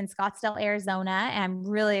 and it's in Scottsdale, Arizona. And I'm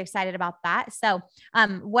really excited about that. So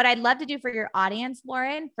what I'd love to do for your audience,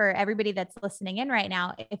 Lauren, for everybody that's listening in right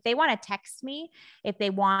now, if they want to text me, if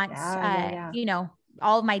they want,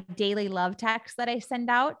 all of my daily love texts that I send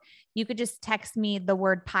out, you could just text me the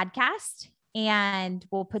word podcast and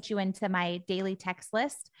we'll put you into my daily text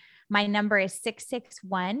list. My number is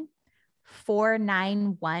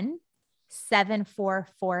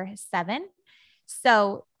 661-491-7447.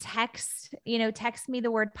 So text me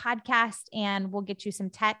the word podcast and we'll get you some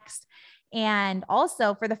text. And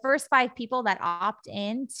also for the first 5 people that opt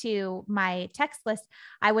in to my text list,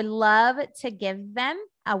 I would love to give them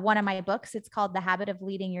one of my books. It's called The Habit of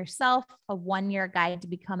Leading Yourself, a 1-year guide to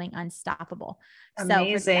becoming unstoppable.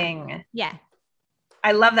 Amazing. Yeah.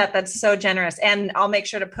 I love that. That's so generous. And I'll make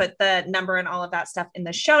sure to put the number and all of that stuff in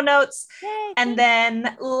the show notes. Yay, and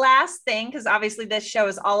then last thing, because obviously this show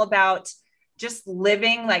is all about just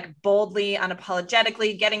living like boldly,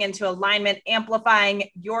 unapologetically, getting into alignment, amplifying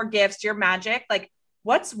your gifts, your magic. Like,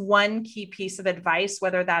 what's one key piece of advice,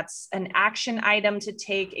 whether that's an action item to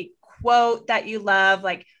take, a quote that you love,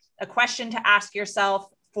 like a question to ask yourself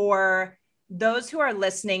for those who are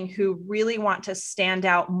listening who really want to stand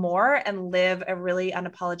out more and live a really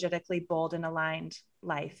unapologetically bold and aligned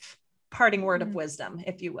life? Parting word of wisdom,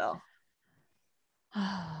 if you will.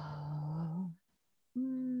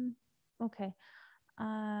 Okay.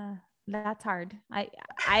 That's hard.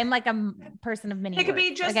 I'm like a person of many It could words,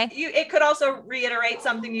 be just okay? it could also reiterate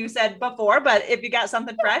something you said before, but if you got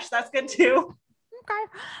something fresh, that's good too. Okay.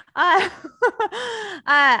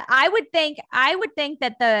 I would think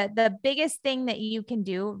that the biggest thing that you can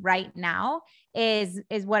do right now is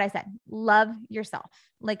what I said. Love yourself.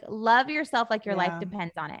 Like, love yourself like your life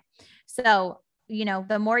depends on it. So,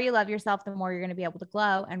 the more you love yourself, the more you're going to be able to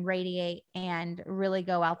glow and radiate and really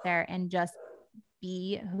go out there and just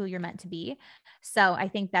be who you're meant to be. So I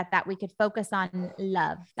think that we could focus on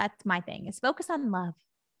love. That's my thing, is focus on love.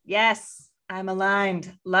 Yes, I'm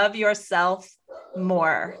aligned. Love yourself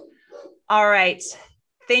more. All right.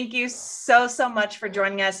 Thank you so much for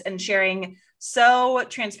joining us and sharing so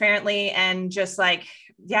transparently, and just like,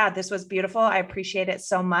 this was beautiful. I appreciate it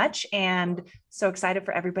so much, and so excited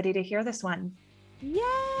for everybody to hear this one.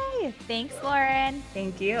 Yay. Thanks, Lauren.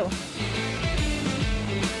 Thank you.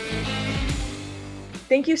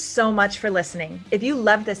 Thank you so much for listening. If you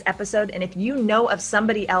loved this episode, and if you know of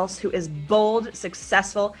somebody else who is bold,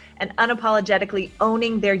 successful, and unapologetically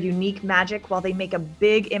owning their unique magic while they make a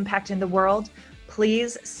big impact in the world,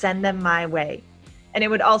 please send them my way. And it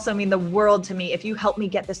would also mean the world to me if you help me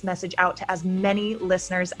get this message out to as many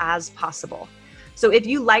listeners as possible. So if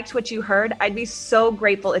you liked what you heard, I'd be so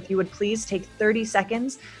grateful if you would please take 30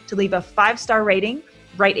 seconds to leave a 5-star rating,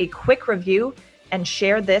 write a quick review, and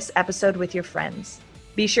share this episode with your friends.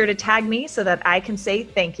 Be sure to tag me so that I can say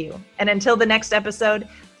thank you. And until the next episode,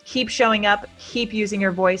 keep showing up, keep using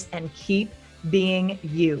your voice, and keep being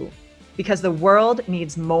you, because the world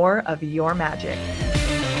needs more of your magic.